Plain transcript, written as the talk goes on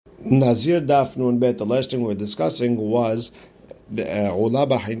Nazir Daf Nun Bet, the last thing we were discussing was the Ula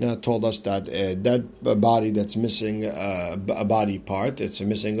Bahina told us that a dead body that's missing a body part, it's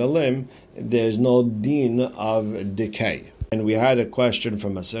missing a limb, there's no deen of decay. And we had a question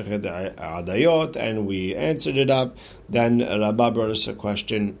from Masechet Adayot, and we answered it up. Then Rabbah brought us a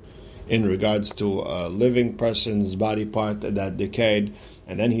question in regards to a living person's body part that decayed,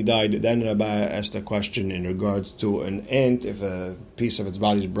 and then he died. Then Rabbah asked a question in regards to an ant, if a piece of its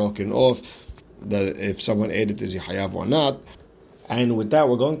body is broken off, that if someone ate it, is he hayav or not? And with that,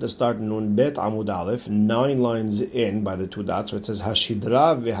 we're going to start Nun Bet Amud Aleph, 9 lines in by the 2 dots, where it says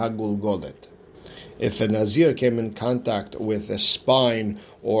Hashidra v'hagulgolet. If a Nazir came in contact with a spine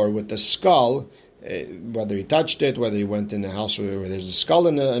or with the skull, whether he touched it, whether he went in a house where there's a skull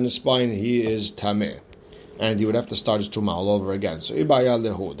and a spine, he is tameh. And he would have to start his tumah all over again. So,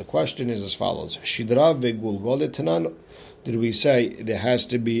 the question is as follows. Shidra v'gulgolet tanan. Did we say there has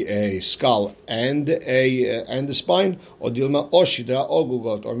to be a skull and a spine? Or dilma o shidra o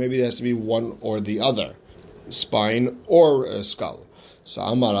gulgolet? Or maybe there has to be one or the other, spine or a skull. So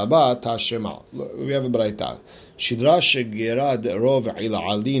Amar Rabba Tashema. We have a braita. Shidra shegirad rov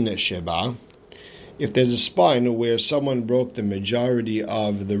ilalin sheba. If there's a spine where someone broke the majority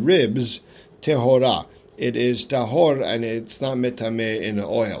of the ribs, tehora. It is tahor and it's not metameh in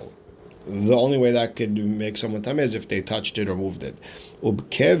oil. The only way that could make someone tameh is if they touched it or moved it.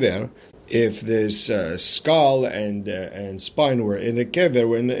 Ubkever, if this skull and spine were in a kever,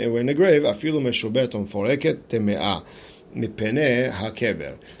 were in a grave, afilu meshubeton foreket temeah.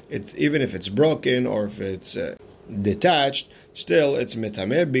 It's even if it's broken or if it's detached, still it's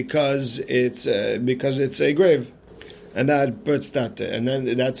metameh because it's a grave, and that puts that, and then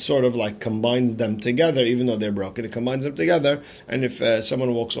that sort of like combines them together. Even though they're broken, it combines them together. And if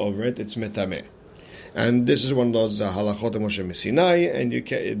someone walks over it, it's metameh. And this is one of those halachot Moshe Sinai, and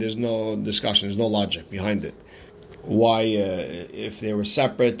there's no discussion, there's no logic behind it. Why, if they were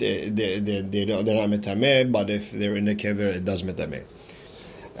separate, they're not metameh, but if they're in a kever, it does metameh.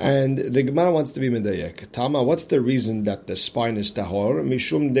 And the Gemara wants to be medayek. Tama, what's the reason that the spine is tahor?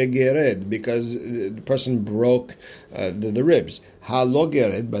 Mishum de gered, because the person broke the ribs. Ha lo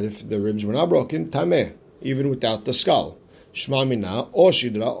gered, but if the ribs were not broken, tameh, even without the skull. Shma mina, o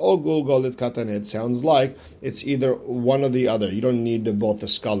shidra, o gulgolet katanet. Sounds like it's either one or the other. You don't need both the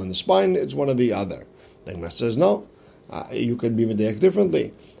skull and the spine, it's one or the other. The Gemara says no. You could be medayek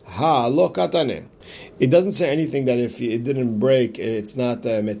differently. Ha lo katane. It doesn't say anything that if it didn't break, it's not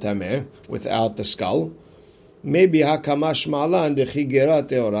metameh without the skull. Maybe hakamash malan dechigera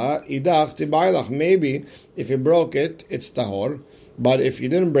teora idach tibailach. Maybe if you broke it, it's tahor. But if you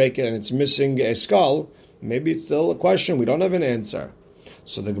didn't break it and it's missing a skull, maybe it's still a question. We don't have an answer.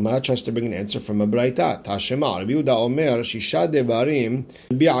 So the Gemara tries to bring an answer from a braita. Tashema, Rabbi Yehuda Omer, Shisha devarim,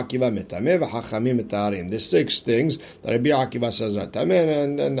 Rabbi Akiva metameh v'Hachamim metarim. There's 6 things that Rabbi Akiva says are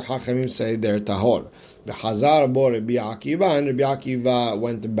tameh, and Hachamim say they're tahor. V'Hazar bo Rabbi Akiva, and Rabbi Akiva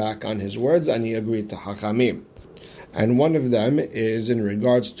went back on his words and he agreed to Hachamim. And one of them is in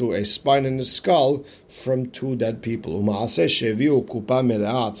regards to a spine and a skull from 2 dead people. There was a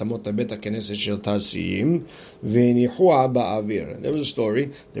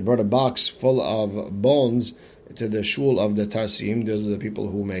story. They brought a box full of bones to the shul of the Tarsim. Those are the people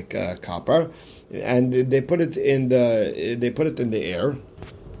who make copper, and they put it in the air,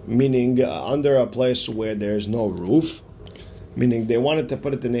 meaning under a place where there's no roof. Meaning they wanted to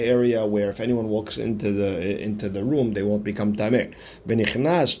put it in an area where if anyone walks into the room, they won't become tameh. So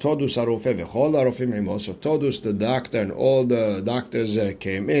Todus, the doctor, and all the doctors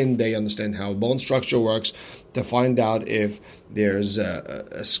came in. They understand how bone structure works to find out if there's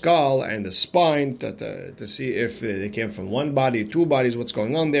a skull and a spine to see if they came from one body, 2 bodies, what's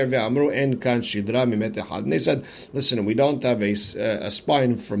going on there. And they said, listen, we don't have a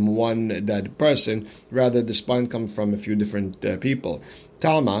spine from one dead person. Rather, the spine comes from a few different people.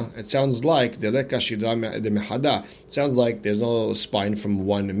 Tama, it sounds like it sounds like there's no spine from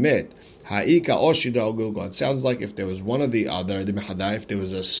one mit. Ha'ika o shidra gulgolet. It sounds like if there was one or the other, if there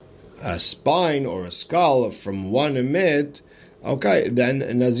was a spine or a skull from one mit, okay, then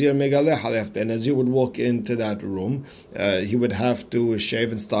Nazir megaleh halef. The Nazir would walk into that room. He would have to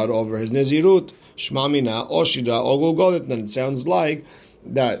shave and start over his Nazirut. Shma mina o shidra o gulgolet. Then it sounds like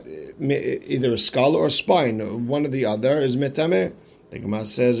that either a skull or spine, one or the other, is metameh. The Gemara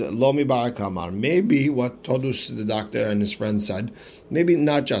says, Lo mi ba'akamar. Maybe what Todus, the doctor, and his friend said, maybe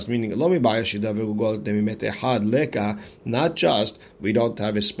not just, meaning, Lo mi leka, not just, we don't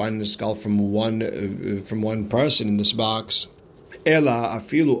have a spine and a skull from one person in this box. Ela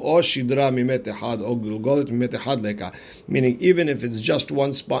afilu o shidra mimet echad o gulgolet mimet echad leka. Meaning, even if it's just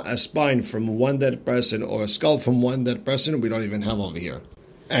a spine from one dead person or a skull from one dead person, we don't even have over here.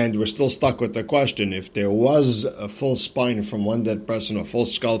 And we're still stuck with the question, if there was a full spine from one dead person or full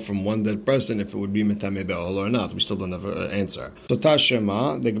skull from one dead person, if it would be metame be'ol or not. We still don't have an answer. So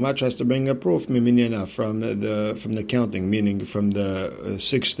Tashema, the Gemara has to bring a proof miminyana from the counting, meaning from the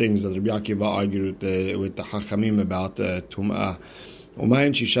 6 things that Rabbi Akiva argued with the Hachamim about Tum'ah. What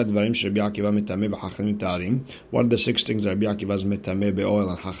are the 6 things that Rabbi Akiva is metame be'ol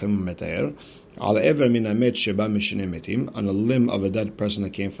and Hachamim metayer? On a limb of a dead person that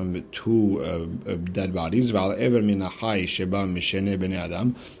came from 2 dead bodies,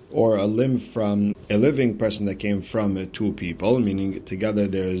 or a limb from a living person that came from 2 people, meaning together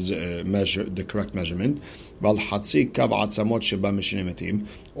there is the correct measurement, or half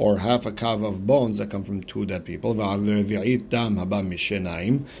a kav of bones that come from 2 dead people,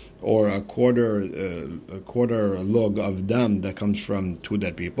 or a quarter log of dam that comes from 2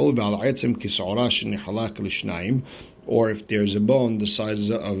 dead people, or if there's a bone the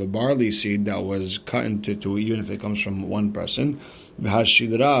size of a barley seed that was cut into 2, even if it comes from 1 person,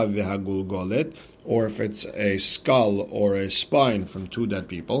 or if it's a skull or a spine from 2 dead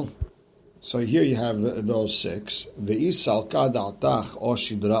people. So here you have those 6. Now, if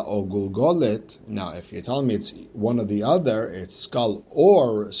you're telling me it's one or the other, it's skull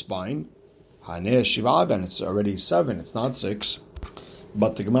or spine, then it's already 7, it's not 6.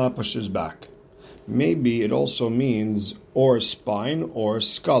 But the Gemara pushes back. Maybe it also means or spine or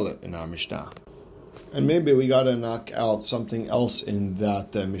skull in our Mishnah. And maybe we got to knock out something else in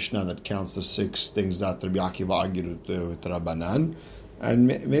that Mishnah that counts the 6 things that Rabbi Akiva argued with Rabbanan. And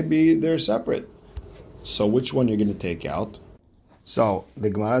maybe they're separate. So which one you're going to take out? So the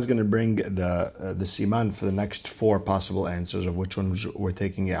Gemara is going to bring the siman for the next 4 possible answers of which ones we're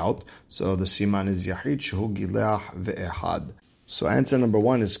taking out. So the siman is Yahid, Shehu, Gileach, Ve'ehad. So answer number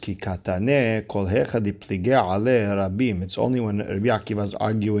 1 is Ki katane kol hecha diplige ale rabim. It's only when Rabbi Akiva is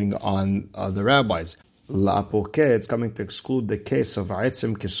arguing on the rabbis. La'apoke, it's coming to exclude the case of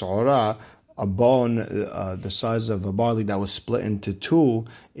Aitzim Kisora, a bone the size of a barley that was split into 2.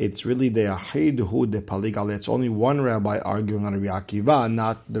 It's really the Yahid hu de paligale. It's only one rabbi arguing on Rabbi Akiva,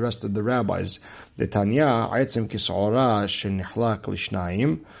 not the rest of the rabbis. The Tanya, Aitzim Kisora shenihlak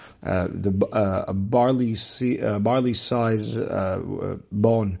lishnaim. A barley size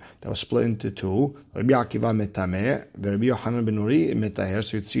bone that was split into 2. Rabbi Akiva metameh, Rabbi Yochanan ben Nuri metaher.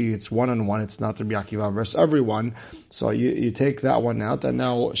 So you see, it's 1-on-1. It's not Rabbi Akiva versus everyone. So you take that one out, and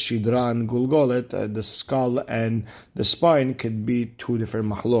now Shidra and Gulgolet, the skull and the spine, could be 2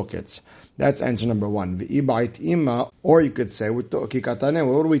 different mahlokets. That's answer number 1. V'ibait ima, or you could say, what are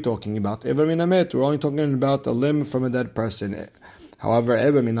we talking about? Ever minamet. We're only talking about a limb from a dead person. However, we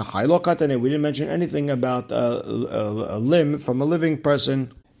didn't mention anything about a limb from a living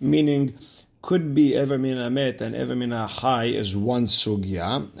person, meaning could be ever mina met and ever mina high is one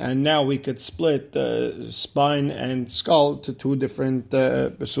sugya, and now we could split spine and skull to 2 different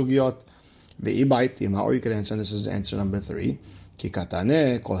sugyot. Or you could answer, this is answer number 3.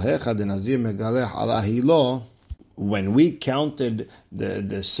 When we counted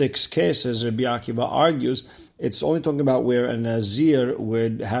the 6 cases, Rabbi Akiva argues, it's only talking about where a Nazir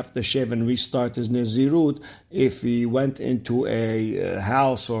would have to shave and restart his Nazirut if he went into a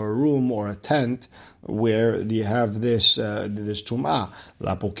house or a room or a tent where you have this Tum'ah.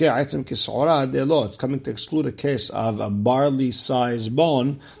 It's coming to exclude a case of a barley-sized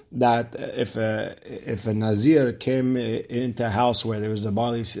bone, that if a Nazir came into a house where there was a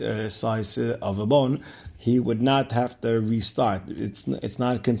barley size of a bone, he would not have to restart. It's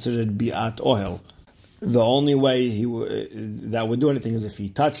not considered bi'at ohel. The only way that would do anything is if he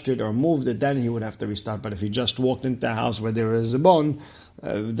touched it or moved it, then he would have to restart. But if he just walked into a house where there was a bone,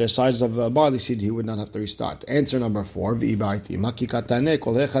 the size of a barley seed, he would not have to restart. Answer number 4,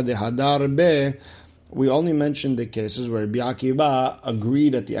 we only mentioned the cases where Rabbi Akiva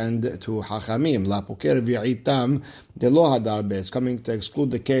agreed at the end to Hachamim. It's coming to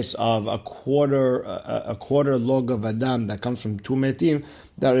exclude the case of a quarter log of Adam that comes from 2 metim,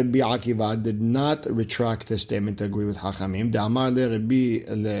 that Rabbi Akiva did not retract his statement to agree with Hachamim.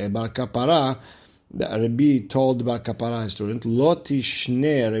 That Rabbi told Bar Kapara, his student, Lo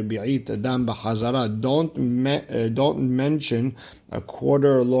tishne Rabbi'it Adam b'chazara. Don't mention a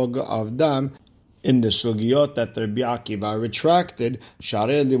quarter log of dam in the sugiyot that Rabbi Akiva retracted.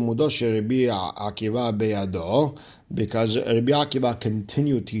 Sharei limudo she Rabbi Akiva beyado, because Rabbi Akiva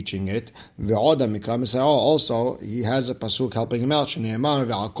continued teaching it. Ve'oda mikra misayah. Also, he has a pasuk helping him out. Shneimar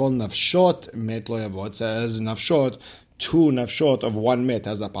ve'alkol nafshot met lo yavo. It says nafshot, two nafshot of one met.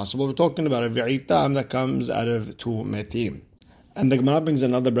 How's that possible? We're talking about a ve'itam that comes out of two metim. And the Gemara brings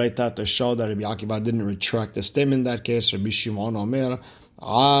another braita to show that Rabbi Akiva didn't retract the statement in that case. Rabbi Shimon Omer,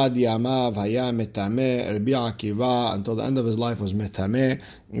 Ad Yamav Haya Metame, Rabbi Akiva, until the end of his life was Metame,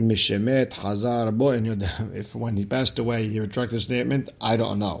 Mishemet, Hazar, Bo, and if when he passed away he retracted the statement, I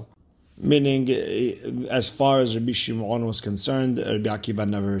don't know. Meaning, as far as Rabbi Shimon was concerned, Rabbi Akiva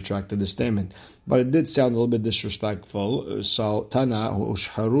never retracted the statement. But it did sound a little bit disrespectful. So, Tana,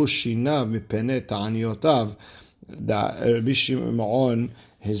 Ushharu Shinav Mipene Ta'aniyotav, that Rabbi Shimon,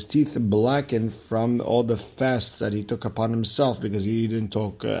 his teeth blackened from all the fasts that he took upon himself because he didn't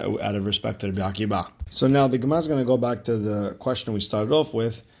talk out of respect to Rabbi Akiva. So now the Gemara is going to go back to the question we started off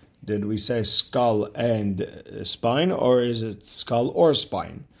with. Did we say skull and spine, or is it skull or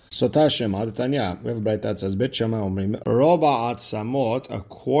spine? So Tashem, Adatanya, we have a bright that says, Bet Shema Omrim, Roba Atzamot, a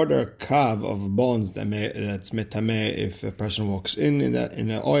quarter kav of bones that's metame if a person walks in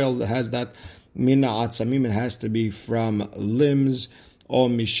the oil that has that. Mina Atzamim, it has to be from limbs, or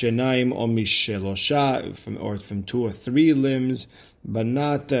mishenaim, or mishelosha, from 2 or 3 limbs, but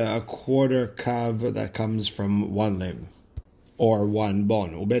not a quarter kav that comes from one limb or one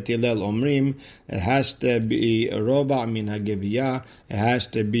bone. Ubet Hillel Omrim, it has to be roba min hageviyah, it has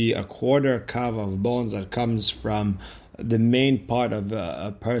to be a quarter kav of bones that comes from the main part of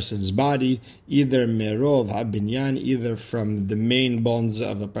a person's body, either merov habinyan, either from the main bones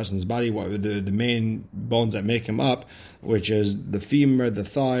of a person's body, the main bones that make him up, which is the femur, the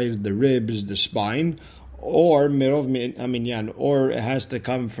thighs, the ribs, the spine, or merov aminyan, or it has to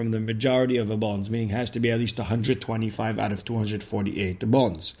come from the majority of the bones, meaning it has to be at least 125 out of 248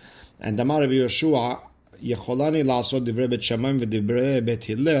 bones. And the Amar of Yeshua, I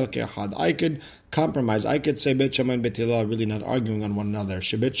could compromise. I could say Bet Shammai and Bet Hillel are really not arguing on one another.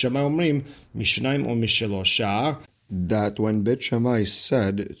 Shebet Shammai omrim mishnaim or mishelosha, that when Bet Shammai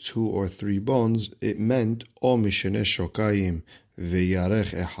said 2 or 3 bones, it meant o mishene shokayim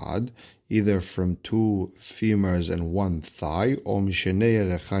v'yarech ehad, either from 2 femurs and 1 thigh, or mishene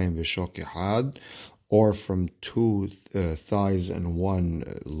yerechayim v'shok ehad, or from 2 thighs and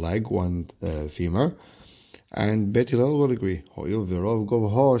 1 leg, 1 femur. And Bet Hillel will agree,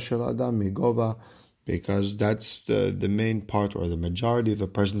 because that's the main part or the majority of a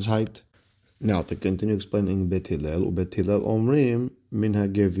person's height. Now, to continue explaining Bet Hillel omrim min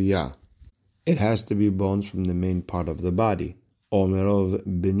hageviyah, it has to be bones from the main part of the body, or merov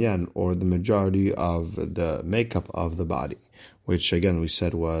binyan, or the majority of the makeup of the body, which again we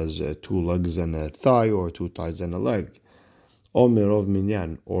said was 2 legs and a thigh, or 2 thighs and a leg, or merov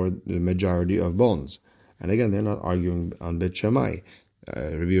minyan, or the majority of bones. And again, they're not arguing on Bet Shammai.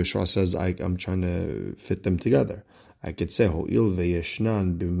 Rabbi Yoshua says, I'm trying to fit them together. I could say,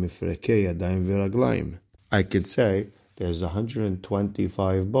 I could say there's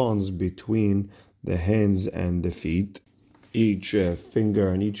 125 bones between the hands and the feet. Each finger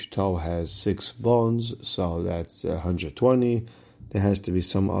and each toe has 6 bones, so that's 120. There has to be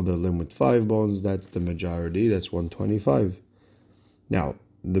some other limb with 5 bones. That's the majority. That's 125. Now,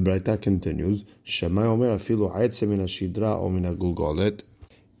 the Braita continues, Shammai Omer afilu aitze min hashidra o min hagulgolet,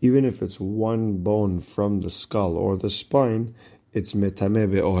 even if it's 1 bone from the skull or the spine, it's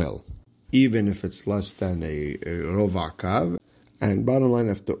metame be'ohel, even if it's less than a rova kav. And bottom line,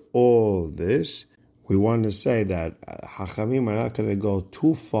 after all this, we want to say that Hachamim are not going to go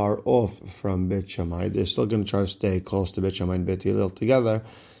too far off from Bet Shammai. They're still going to try to stay close to Bet Shammai and Bet Hillel together.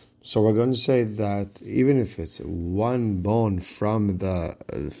 So we're going to say that even if it's 1 bone from the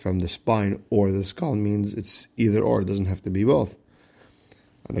spine or the skull, means it's either or. It doesn't have to be both.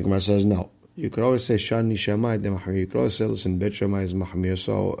 And the Gemara says no. You could always say Shani Shammai de Mahmir. You could always say, listen, Bet Shammai is Mahmir.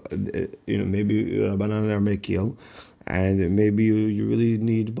 So maybe Rabbanan are Mekil, and maybe you really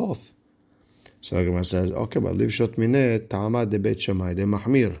need both. So the Gemara says, okay, but liv shot mineh ta'amad de Bet Shammai de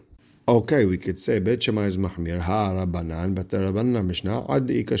Mahmir. Okay, we could say Bet Shammai is Mahmir, ha Rabbanan, but the Rabbanan Mishnah, ad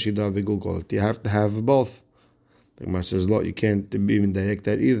ikashida v'gulgolet. You have to have both. The Gemara says, no, you can't be medayek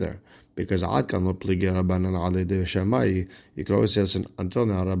that either, because ad kan lo pligi Rabbanan ale de Shammai. You could always say, listen, until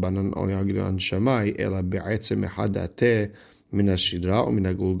now Rabbanan only argued on Shammai, ela be'etzem echad ateh min hashidra or min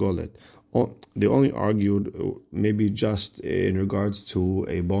hagulgolet. They only argued maybe just in regards to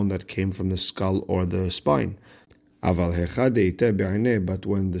a bone that came from the skull or the spine. But when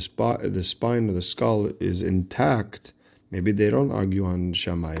the spine or the skull is intact, maybe they don't argue on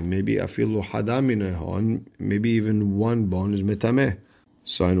Shammai. Maybe afilu hadaminehon, maybe even 1 bone is metameh.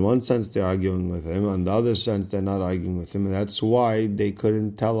 So in one sense they're arguing with him, in the other sense they're not arguing with him, and that's why they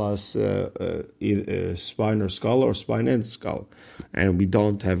couldn't tell us either spine or skull or spine and skull, and we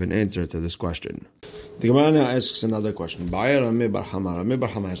don't have an answer to this question. The Gemara now asks another question. Rami bar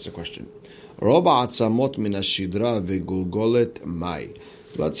Hama asks the question. Let's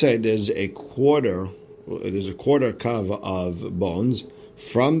say there's a quarter kav of bones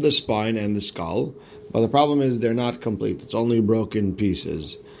from the spine and the skull, but the problem is they're not complete. It's only broken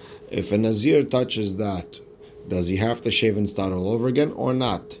pieces. If a Nazir touches that, does he have to shave and start all over again or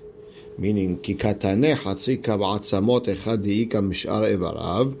not? Meaning,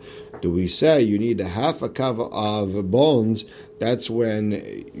 do we say you need a half a kav of bones? That's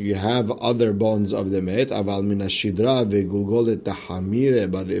when you have other bones of the met.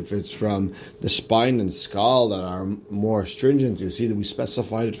 But if it's from the spine and skull that are more stringent, you see that we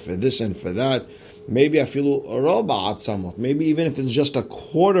specified it for this and for that. Maybe I feel somewhat. Maybe even if it's just a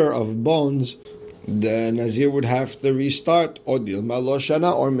quarter of bones, the Nazir would have to restart, or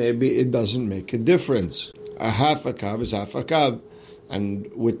maybe it doesn't make a difference. A half a kav is half a kav.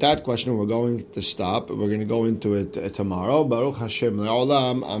 And with that question, we're going to stop. We're going to go into it tomorrow. Baruch Hashem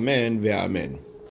le'olam. Amen ve'amen.